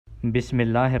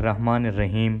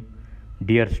Bismillahirrahmanirrahim.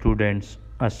 Dear students,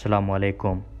 Assalamu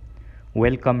alaikum.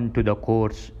 Welcome to the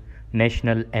course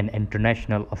National and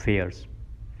International Affairs.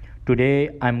 Today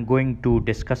I am going to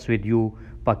discuss with you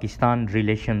Pakistan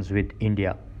relations with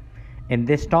India. In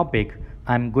this topic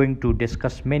I am going to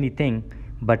discuss many things,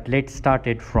 but let's start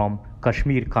it from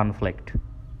Kashmir conflict.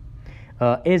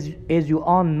 As you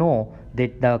all know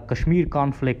that the Kashmir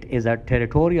conflict is a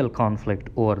territorial conflict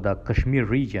over the Kashmir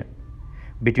region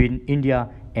between India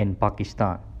and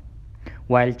Pakistan,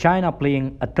 while China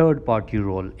playing a third party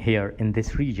role here in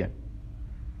this region.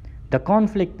 The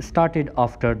conflict started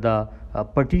after the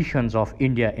partitions of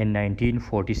India in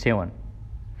 1947,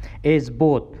 as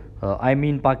both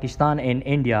Pakistan and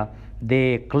India,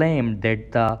 they claimed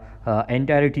that the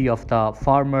entirety of the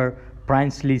former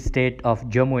princely state of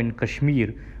Jammu and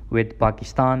Kashmir, with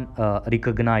Pakistan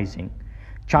recognizing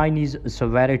Chinese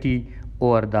sovereignty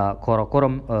over the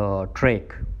Karakoram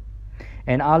Trek,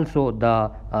 and also the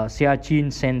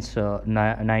Siachen since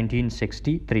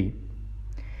 1963.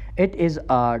 It is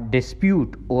a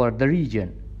dispute over the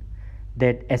region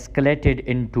that escalated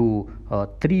into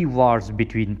 3 wars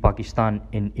between Pakistan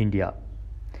and India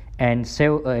and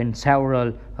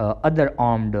several other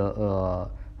armed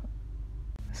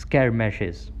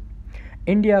skirmishes.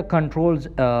 India controls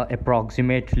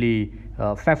approximately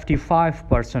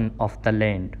 55% of the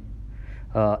land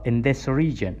in this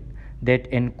region. That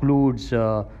includes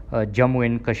Jammu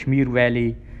and Kashmir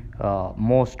Valley,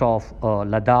 most of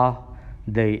Ladakh,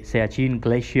 the Siachen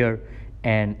Glacier,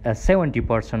 and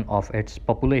 70% of its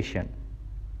population.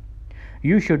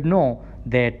 You should know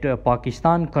that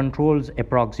Pakistan controls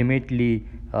approximately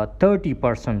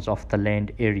 30% of the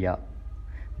land area.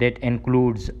 That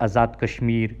includes Azad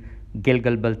Kashmir,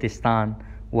 Gilgit-Baltistan,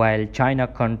 while China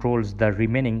controls the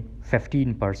remaining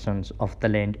 15% of the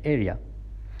land area.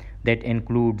 That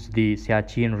includes the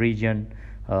Siachen region,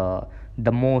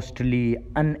 the mostly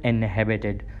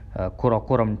uninhabited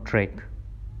Karakoram Trek.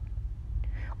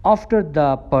 After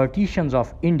the partitions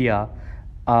of India,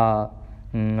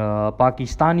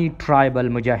 Pakistani tribal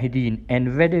Mujahideen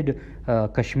invaded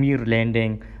Kashmir,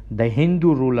 lending the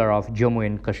Hindu ruler of Jammu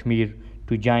and Kashmir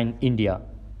to join India,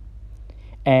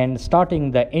 and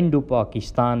starting the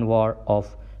Indo-Pakistan War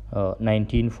of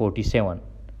 1947,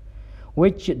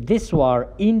 which this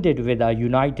war ended with a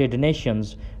United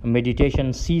Nations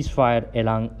mediation ceasefire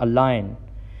along a line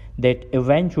that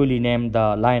eventually named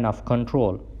the Line of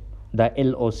Control, the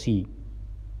LOC.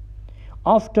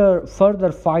 After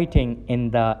further fighting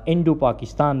in the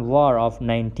Indo-Pakistan War of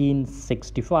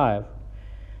 1965,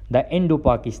 the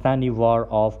Indo-Pakistani War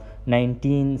of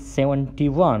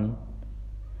 1971,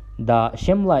 the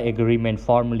Shimla Agreement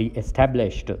formally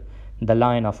established the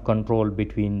line of control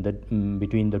between the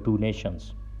two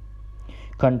nations,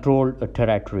 controlled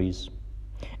territories.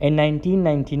 In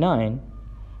 1999,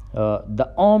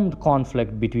 the armed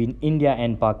conflict between India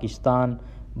and Pakistan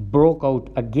broke out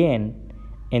again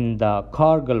in the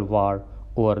Kargil War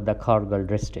over the Kargil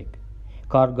district.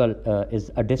 Kargil is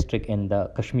a district in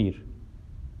the Kashmir.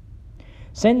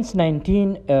 Since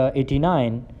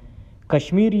 1989,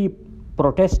 Kashmiri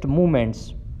protest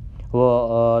movements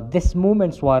these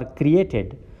movements were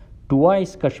created to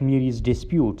voice Kashmiri's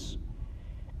disputes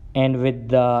and with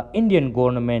the Indian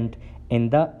government in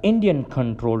the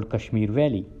Indian-controlled Kashmir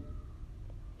Valley.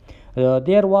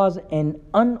 There was an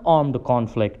unarmed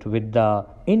conflict with the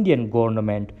Indian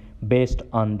government based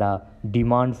on the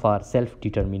demand for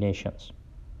self-determinations.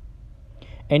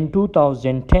 In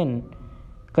 2010,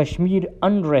 Kashmir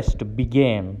unrest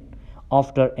began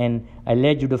after an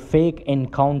alleged fake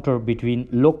encounter between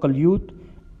local youth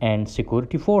and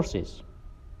security forces.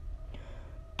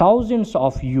 Thousands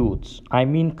of youths,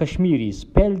 Kashmiris,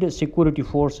 pelted security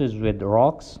forces with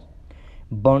rocks,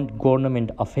 burnt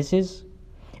government offices,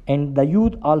 and the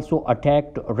youth also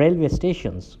attacked railway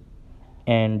stations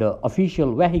and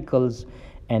official vehicles,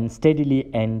 and steadily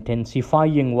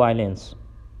intensifying violence.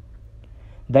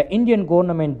 The Indian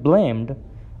government blamed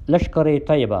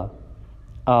Lashkar-e-Taiba,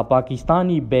 a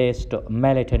Pakistani-based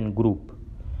militant group,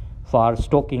 for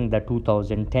stoking the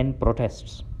 2010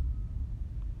 protests.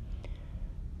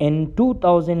 In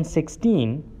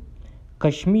 2016,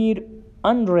 Kashmir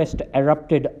unrest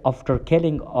erupted after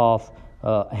killing of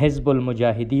Hizbul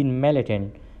Mujahideen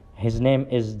militant, his name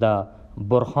is the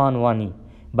Burhan Wani,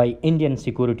 by Indian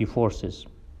security forces.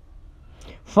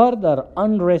 Further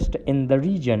unrest in the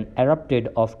region erupted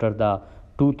after the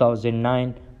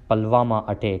 2009 Pulwama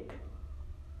attack.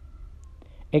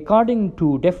 According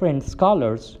to different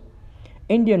scholars,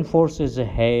 Indian forces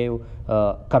have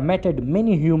committed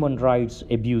many human rights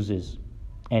abuses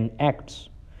and acts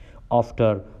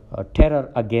after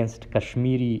terror against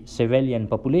Kashmiri civilian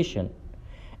population,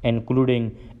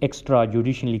 including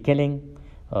extrajudicially killing,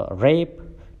 rape,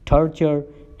 torture,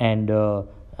 and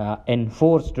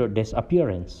enforced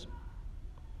disappearance.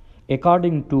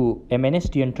 According to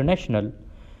Amnesty International,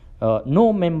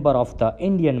 no member of the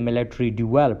Indian military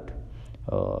developed.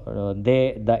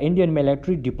 The Indian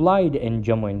military deployed in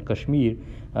Jammu and Kashmir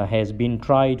has been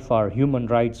tried for human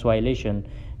rights violation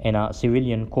in a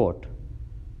civilian court.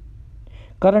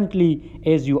 Currently,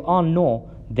 as you all know,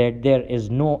 that there is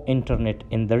no internet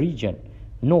in the region,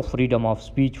 no freedom of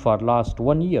speech for last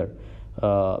 1 year.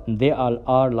 They all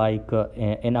are like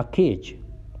in a cage.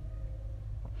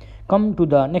 Come to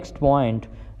the next point,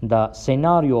 the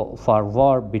scenario for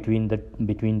war between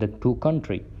the two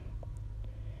countries.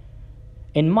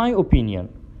 In my opinion,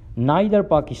 neither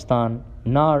Pakistan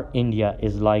nor India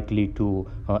is likely to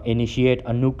initiate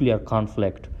a nuclear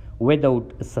conflict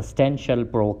without substantial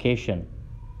provocation.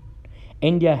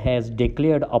 India has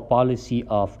declared a policy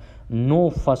of no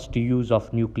first use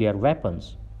of nuclear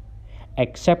weapons,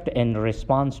 except in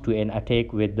response to an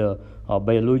attack with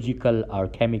biological or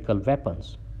chemical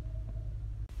weapons.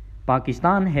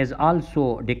 Pakistan has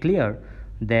also declared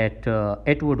that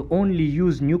it would only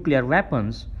use nuclear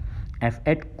weapons if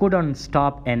it couldn't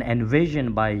stop an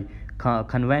invasion by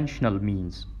conventional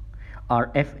means,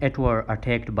 or if it were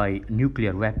attacked by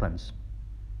nuclear weapons.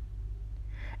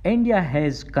 India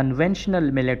has conventional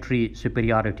military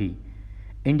superiority.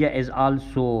 India is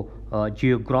also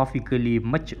geographically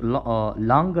much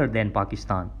longer than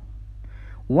Pakistan.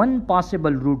 One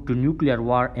possible route to nuclear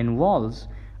war involves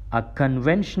a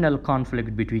conventional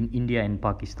conflict between India and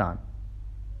Pakistan.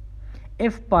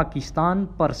 If Pakistan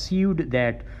perceived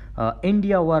that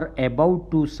India were about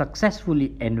to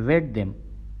successfully invade them,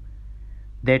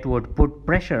 that would put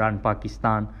pressure on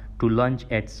Pakistan to launch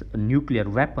its nuclear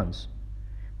weapons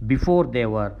before they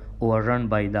were overrun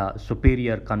by the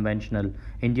superior conventional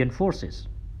Indian forces.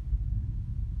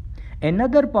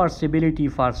 Another possibility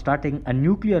for starting a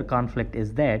nuclear conflict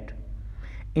is that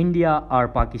India or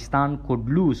Pakistan could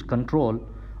lose control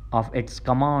of its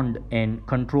command and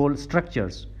control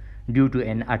structures due to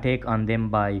an attack on them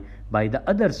by the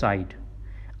other side,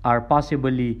 or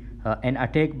possibly an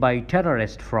attack by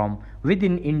terrorists from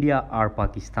within India or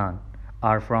Pakistan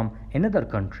or from another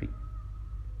country.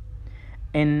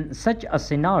 In such a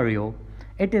scenario,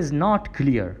 it is not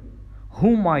clear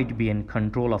who might be in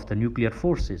control of the nuclear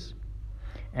forces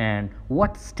and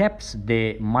what steps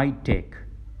they might take.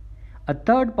 A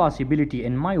third possibility,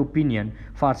 in my opinion,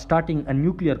 for starting a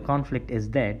nuclear conflict is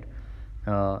that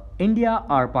India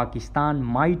or Pakistan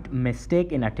might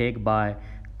mistake an attack by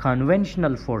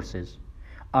conventional forces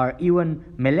or even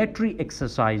military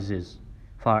exercises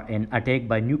for an attack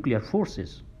by nuclear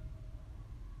forces.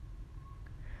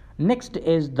 Next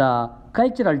is the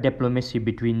cultural diplomacy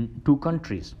between two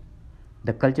countries,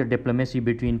 the cultural diplomacy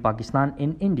between Pakistan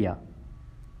and India.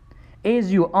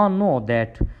 As you all know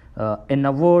that in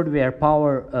a world where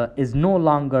power is no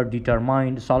longer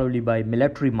determined solely by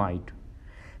military might,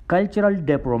 cultural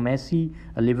diplomacy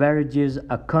leverages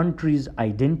a country's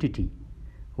identity,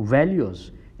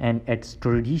 values, and its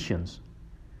traditions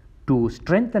to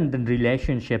strengthen the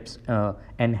relationships,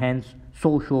 enhance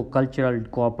socio-cultural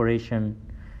cooperation,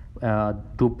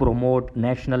 to promote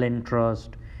national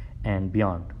interest, and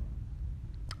beyond.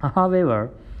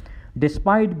 However,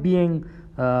 despite being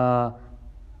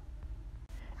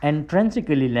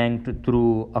intrinsically linked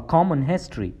through a common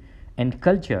history and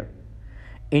culture,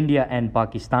 India and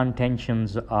Pakistan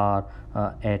tensions are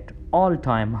at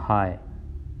all-time high.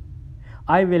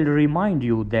 I will remind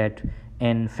you that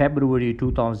in February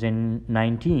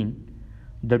 2019,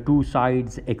 the two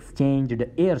sides exchanged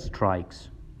airstrikes.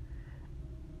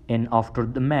 In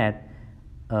aftermath,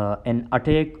 an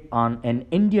attack on an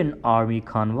Indian army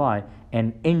convoy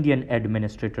in Indian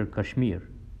administered Kashmir,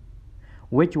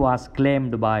 which was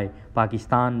claimed by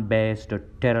Pakistan-based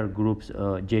terror groups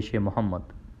Jaish-e-Mohammed.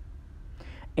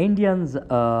 Indians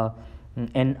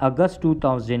in August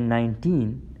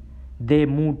 2019, they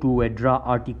moved to withdraw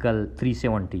Article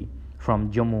 370 from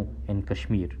Jammu and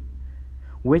Kashmir,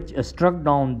 which struck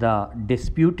down the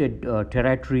disputed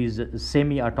territory's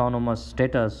semi-autonomous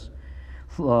status,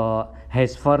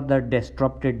 has further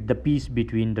disrupted the peace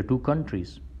between the two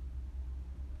countries.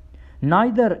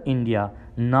 Neither India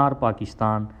nor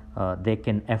Pakistan they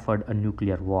can afford a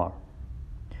nuclear war.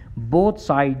 Both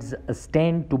sides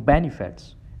stand to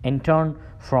benefits in turn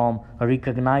from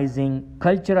recognizing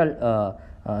cultural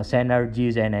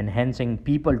synergies and enhancing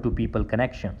people-to-people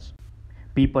connections,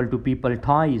 people-to-people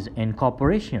ties and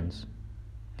cooperations.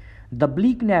 The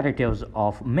bleak narratives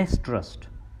of mistrust,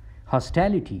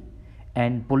 hostility,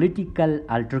 and political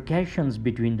altercations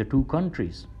between the two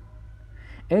countries,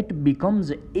 it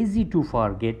becomes easy to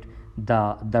forget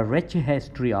the rich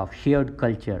history of shared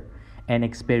culture and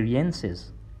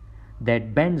experiences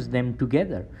that binds them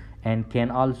together and can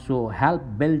also help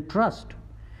build trust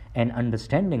and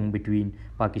understanding between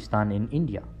Pakistan and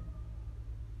India.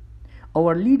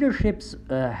 Our leaderships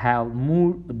have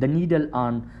moved the needle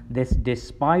on this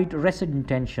despite recent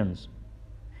tensions.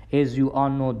 As you all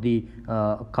know, the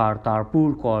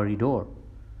Kartarpur corridor,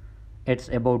 it's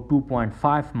about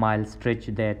 2.5 mile stretch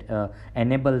that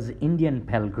enables Indian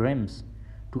pilgrims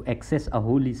to access a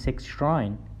holy Sikh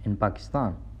shrine in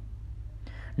Pakistan.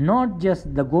 Not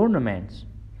just the governments,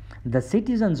 the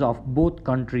citizens of both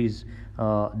countries,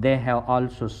 they have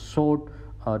also sought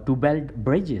to build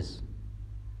bridges.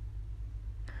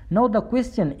 Now the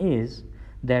question is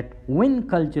that when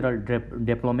cultural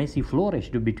diplomacy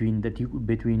flourished between the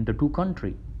two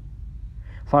countries.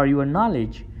 For your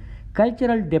knowledge,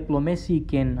 cultural diplomacy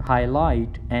can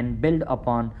highlight and build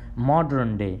upon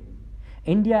modern day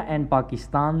India and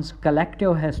Pakistan's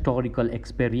collective historical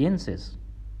experiences,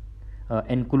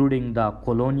 including the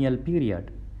colonial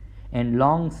period and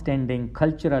long-standing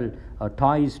cultural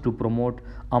ties to promote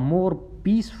a more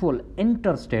peaceful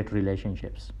interstate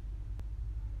relationships.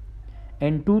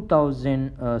 In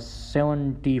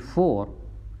 2074,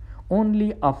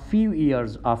 only a few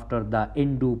years after the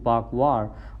Indo-Pak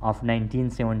War of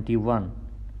 1971,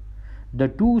 the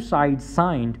two sides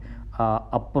signed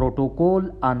a protocol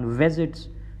on visits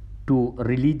to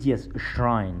religious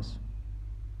shrines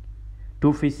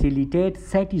to facilitate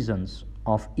citizens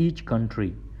of each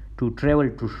country to travel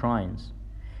to shrines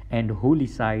and holy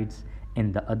sites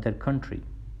in the other country.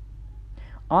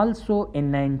 Also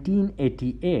in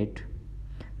 1988,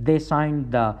 they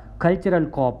signed the Cultural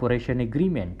Cooperation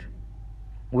Agreement,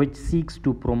 which seeks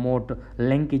to promote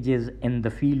linkages in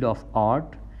the field of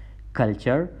art,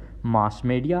 culture, mass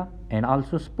media, and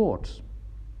also sports.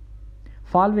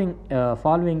 Following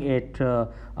it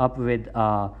up with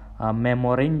a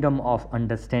Memorandum of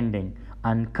Understanding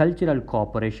on Cultural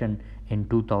Cooperation in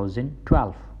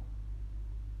 2012.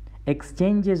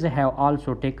 Exchanges have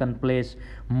also taken place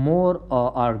more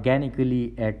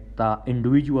organically at the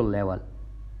individual level,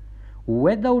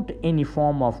 without any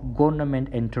form of government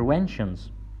interventions.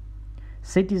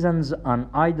 Citizens on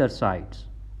either sides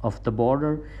of the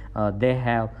border, they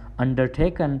have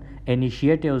undertaken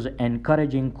initiatives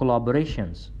encouraging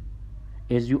collaborations.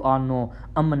 As you all know,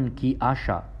 Aman Ki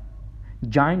Asha,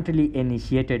 jointly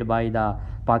initiated by the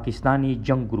Pakistani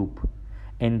Jung Group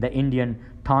and the Indian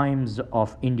Times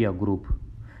of India Group.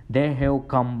 They have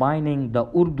combining the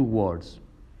Urdu words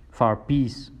for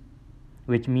peace,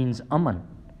 which means Aman,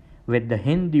 with the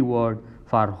Hindi word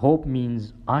for hope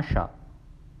means Asha,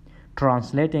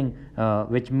 translating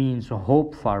which means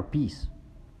hope for peace.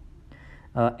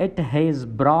 It has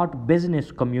brought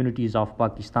business communities of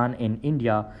Pakistan and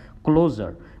India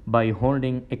closer by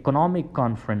holding economic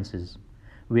conferences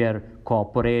where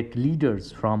corporate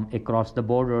leaders from across the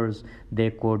borders they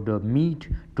could meet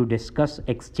to discuss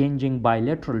exchanging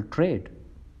bilateral trade.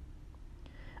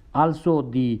 Also,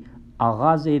 the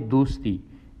Aghaze-Dosti,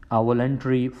 a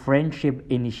voluntary friendship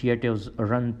initiatives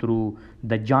run through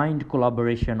the joint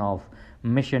collaboration of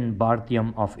Mission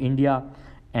Bhartiyam of India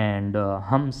and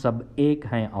Hum Sab Ek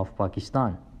Hain of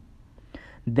Pakistan.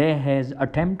 They has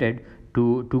attempted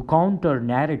to counter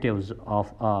narratives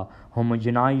of a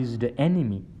homogenized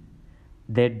enemy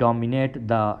that dominate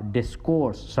the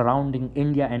discourse surrounding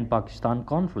India and Pakistan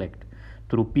conflict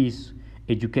through peace,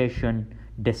 education,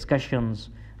 discussions,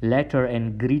 letter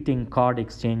and greeting card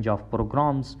exchange of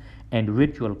programs and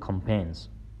virtual campaigns.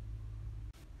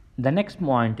 The next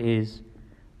point is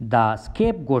the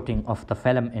scapegoating of the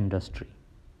film industry.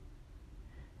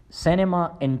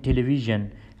 Cinema and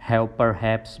television have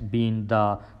perhaps been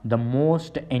the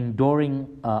most enduring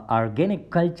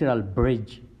organic cultural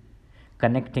bridge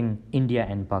connecting India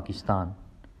and Pakistan.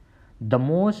 The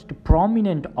most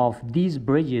prominent of these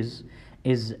bridges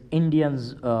is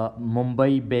India's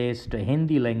Mumbai-based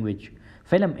Hindi language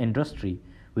film industry,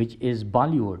 which is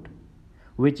Bollywood,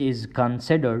 which is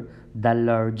considered the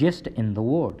largest in the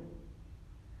world.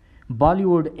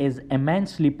 Bollywood is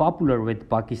immensely popular with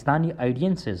Pakistani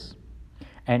audiences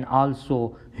and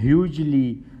also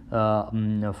hugely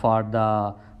for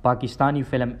the Pakistani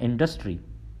film industry,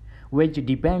 which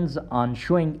depends on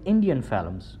showing Indian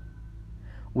films,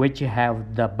 which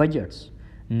have the budgets,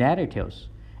 narratives,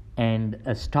 and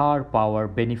a star power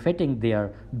benefiting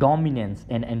their dominance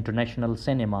in international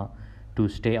cinema to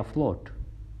stay afloat.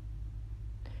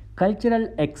 Cultural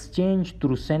exchange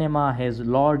through cinema has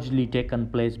largely taken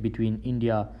place between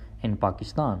India and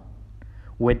Pakistan,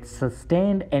 with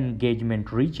sustained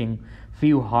engagement reaching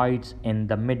few heights in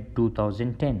the mid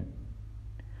 2010.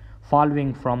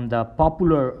 Following from the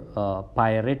popular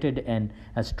pirated and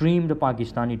streamed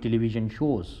Pakistani television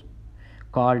shows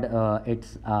called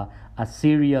its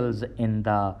serials in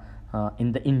the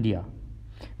India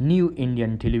new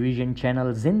Indian television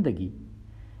channel Zindagi.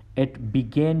 It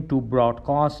began to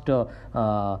broadcast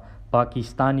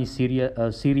Pakistani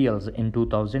serials in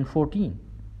 2014.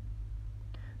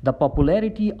 The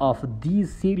popularity of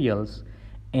these serials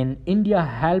in India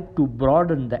helped to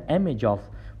broaden the image of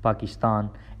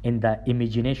Pakistan in the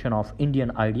imagination of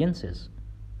Indian audiences,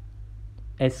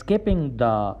 escaping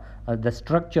the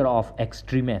structure of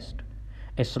extremist,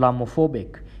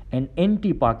 Islamophobic, and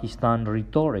anti-Pakistan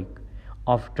rhetoric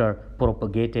after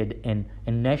propagated in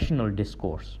national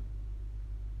discourse.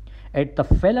 At the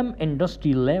film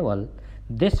industry level,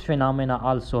 this phenomena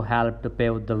also helped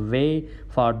pave the way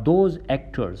for those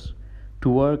actors to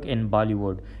work in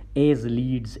Bollywood as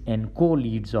leads and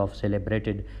co-leads of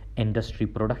celebrated industry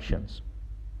productions.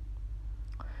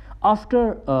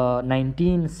 After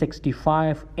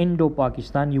 1965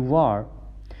 Indo-Pakistani War,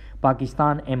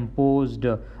 Pakistan imposed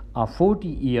a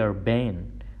 40-year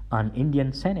ban on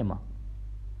Indian cinema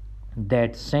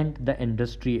that sent the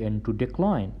industry into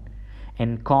decline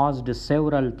and caused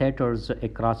several theaters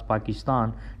across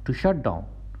Pakistan to shut down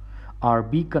or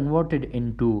be converted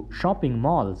into shopping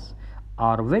malls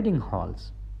or wedding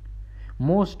halls.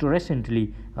 Most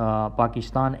recently,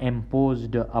 Pakistan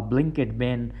imposed a blanket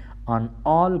ban on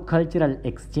all cultural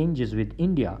exchanges with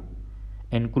India,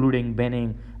 including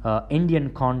banning Indian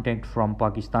content from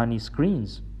Pakistani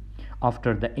screens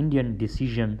after the Indian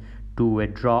decision to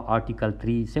withdraw Article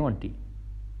 370.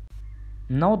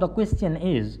 Now the question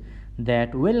is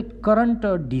that will current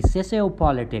decisive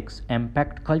politics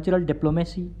impact cultural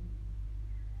diplomacy?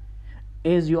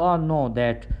 As you all know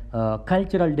that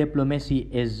cultural diplomacy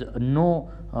is a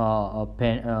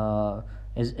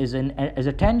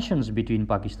tensions between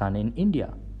Pakistan and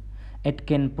India. It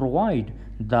can provide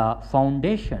the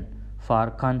foundation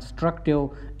for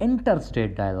constructive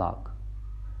interstate dialogue.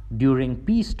 During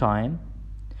peacetime,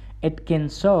 it can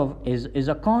serve as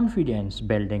a confidence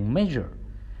building measure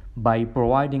by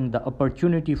providing the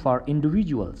opportunity for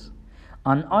individuals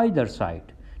on either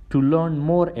side to learn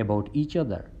more about each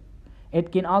other.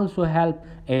 It can also help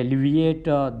alleviate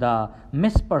the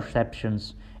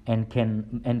misperceptions and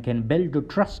can build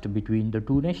trust between the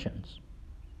two nations.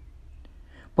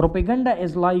 Propaganda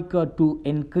is like to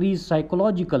increase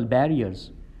psychological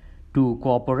barriers to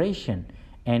cooperation,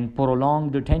 and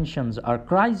prolonged tensions or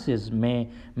crises may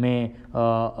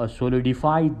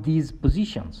solidify these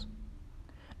positions.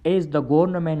 As the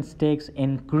governments takes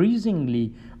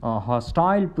increasingly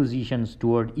hostile positions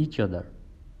toward each other,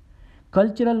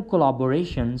 cultural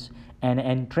collaborations and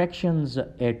interactions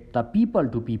at the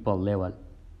people-to-people level,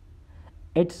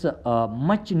 it's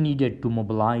much needed to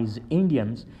mobilize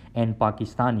Indians and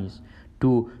Pakistanis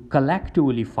to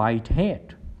collectively fight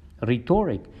hate,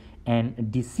 rhetoric,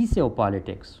 and decisive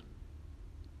politics.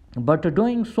 But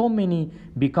doing so many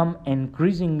become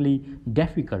increasingly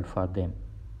difficult for them.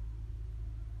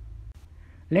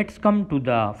 Let's come to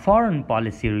the foreign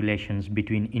policy relations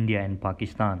between India and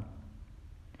Pakistan.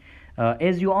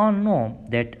 As you all know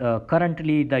that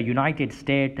currently the United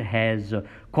States has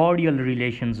cordial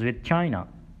relations with China.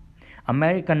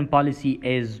 American policy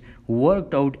is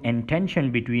worked out in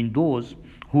tension between those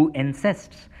who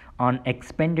insists on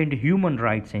expanded human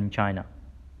rights in China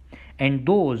and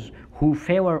those who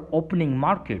favor opening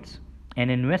markets and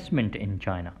investment in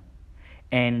China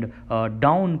and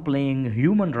downplaying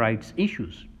human rights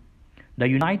issues. The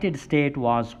United States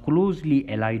was closely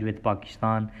allied with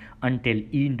Pakistan until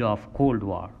end of Cold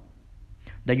War.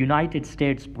 The United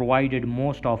States provided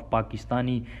most of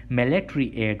Pakistani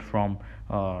military aid from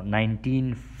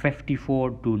 1954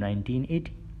 to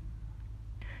 1980.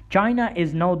 China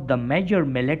is now the major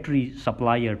military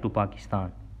supplier to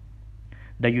Pakistan.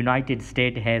 The United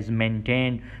States has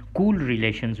maintained cool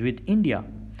relations with India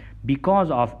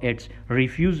because of its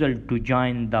refusal to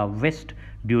join the West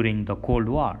during the Cold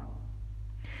War.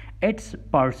 Its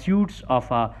pursuits of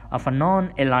a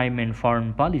non-alignment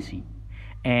foreign policy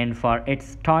and for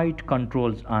its tight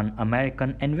controls on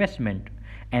American investment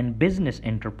and business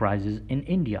enterprises in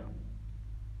India.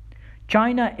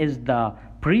 China is the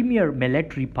premier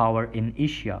military power in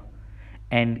Asia,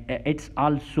 and it's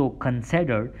also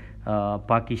considered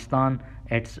Pakistan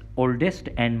its oldest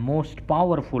and most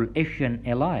powerful Asian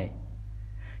ally.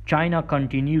 China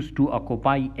continues to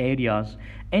occupy areas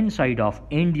inside of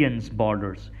India's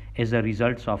borders as a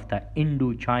result of the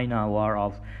Indo-China War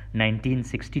of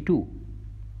 1962.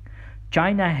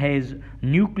 China has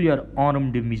nuclear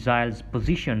armed missiles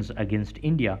positions against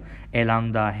India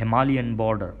along the Himalayan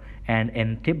border and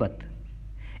in Tibet,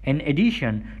 in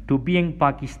addition to being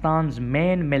Pakistan's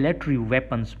main military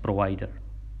weapons provider.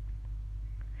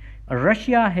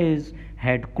 Russia has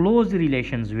had close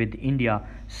relations with India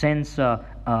since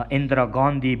Indira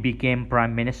Gandhi became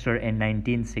Prime Minister in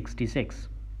 1966.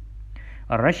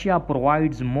 Russia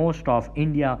provides most of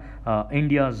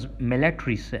India's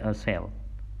military sale.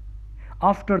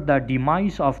 After the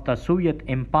demise of the Soviet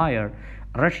Empire,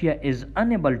 Russia is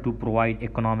unable to provide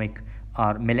economic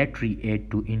or military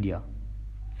aid to India.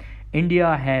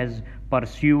 India has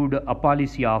pursued a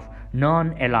policy of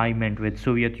non-alignment with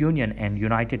Soviet Union and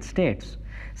United States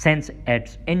since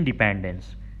its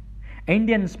independence.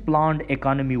 India's planned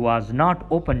economy was not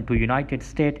open to United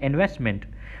States investment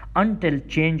until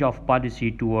change of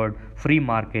policy toward free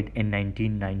market in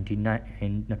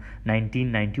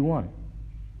 1991.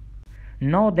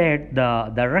 Now that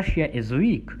the Russia is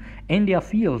weak, India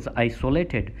feels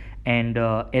isolated and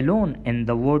alone in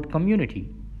the world community.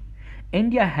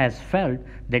 India has felt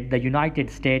that the United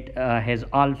States has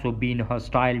also been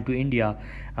hostile to India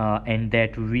and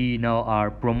that we now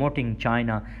are promoting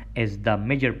China as the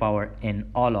major power in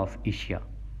all of Asia.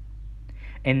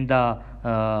 In the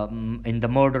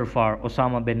murder for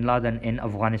Osama bin Laden in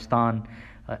Afghanistan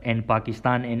and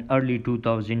Pakistan in early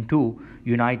 2002,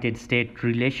 United States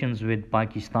relations with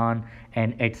Pakistan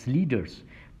and its leaders,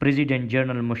 President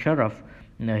General Musharraf,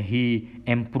 he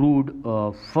improved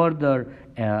further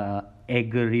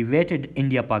aggravated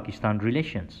India-Pakistan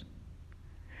relations.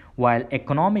 While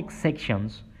economic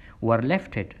sanctions were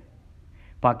lifted,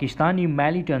 Pakistani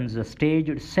militants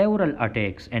staged several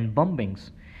attacks and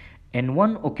bombings. In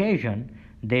one occasion,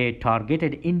 they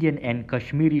targeted Indian and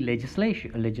Kashmiri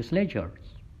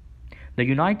legislatures. The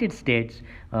United States,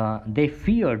 they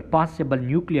feared possible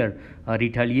nuclear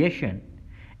retaliation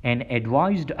and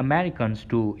advised Americans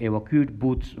to evacuate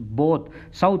both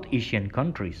South Asian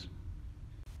countries.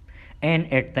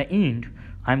 And at the end,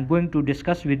 I'm going to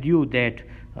discuss with you that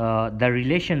the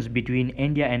relations between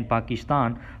India and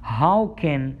Pakistan, how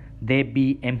can they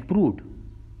be improved?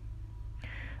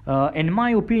 In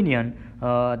my opinion,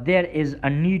 there is a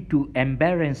need to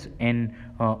embrace an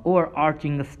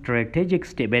overarching strategic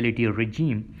stability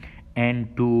regime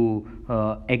and to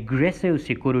aggressive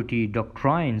security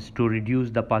doctrines to reduce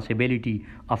the possibility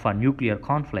of a nuclear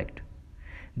conflict.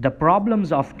 The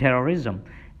problems of terrorism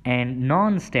and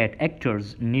non-state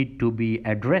actors need to be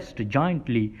addressed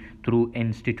jointly through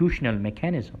institutional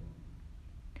mechanisms.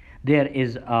 There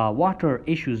is water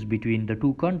issues between the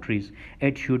two countries.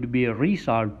 It should be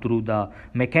resolved through the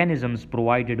mechanisms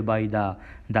provided by the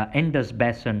Indus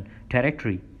Basin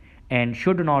territory and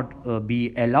should not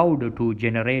be allowed to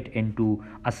generate into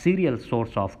a serial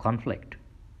source of conflict.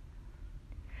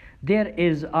 There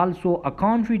is also a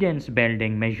confidence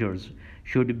building measures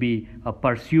should be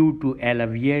pursued to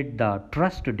alleviate the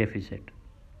trust deficit,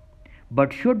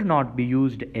 but should not be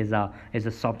used as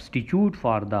a substitute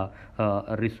for the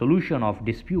resolution of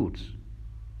disputes.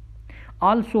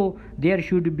 Also, there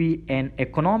should be an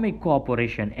economic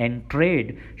cooperation and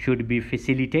trade should be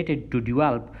facilitated to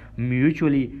develop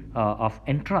mutually of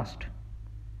interest.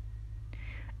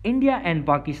 India and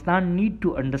Pakistan need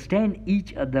to understand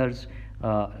each other's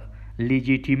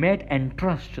legitimate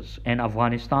interests in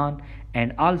Afghanistan,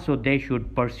 and also they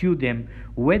should pursue them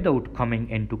without coming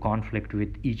into conflict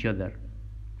with each other.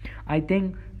 I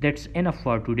think that's enough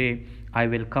for today. I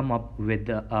will come up with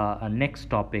a next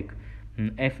topic.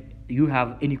 If you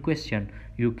have any question,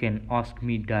 you can ask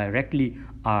me directly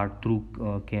or through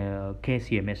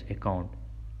KCMS account.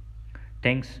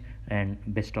 Thanks and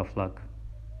best of luck.